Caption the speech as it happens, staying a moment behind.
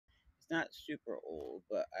not super old,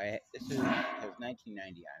 but this has 1990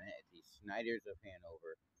 on it. It's the Snyder's of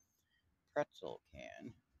Hanover pretzel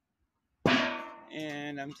can,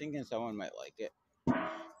 and I'm thinking someone might like it.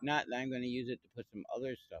 Not that I'm going to use it to put some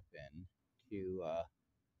other stuff in to,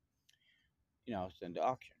 send to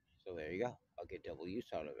auction. So there you go. I'll get double use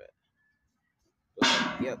out of it.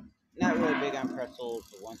 But, yep, not really big on pretzels,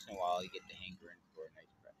 but once in a while you get the hankering for a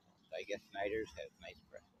nice pretzel. So I guess Snyder's has nice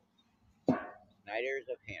pretzels. Snyder's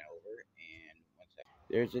of Hanover, and one second.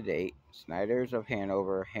 There's a date. Snyder's of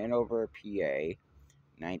Hanover, Hanover, PA,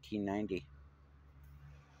 1990.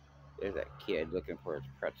 There's that kid looking for his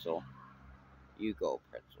pretzel. You go,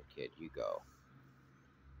 pretzel kid, you go.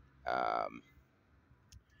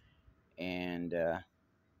 And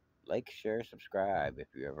like, share, subscribe if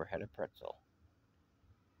you ever had a pretzel.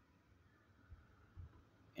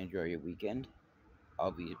 Enjoy your weekend.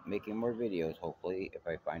 I'll be making more videos, hopefully, if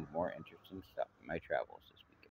I find more interesting stuff in my travels this week.